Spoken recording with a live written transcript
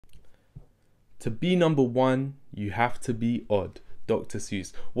To be number one, you have to be odd. Dr.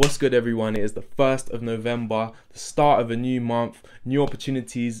 Seuss. What's good, everyone? It is the 1st of November, the start of a new month, new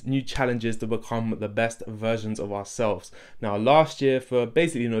opportunities, new challenges to become the best versions of ourselves. Now, last year for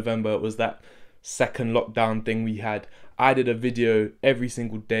basically November, it was that second lockdown thing we had. I did a video every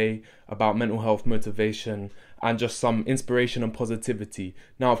single day about mental health, motivation, and just some inspiration and positivity.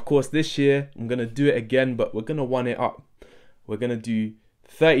 Now, of course, this year, I'm going to do it again, but we're going to one it up. We're going to do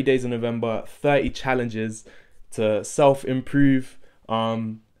 30 days in November, 30 challenges to self-improve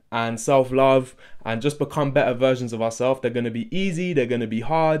and self-love and just become better versions of ourselves. They're going to be easy, they're going to be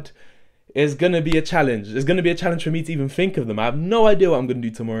hard. It's going to be a challenge. It's going to be a challenge for me to even think of them. I have no idea what I'm going to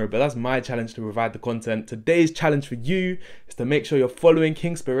do tomorrow, but that's my challenge to provide the content. Today's challenge for you is to make sure you're following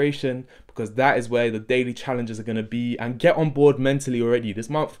Kingspiration, because that is where the daily challenges are going to be, and get on board mentally already. This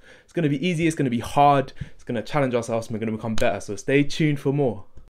month, it's going to be easy, it's going to be hard, it's going to challenge ourselves, and we're going to become better. So stay tuned for more.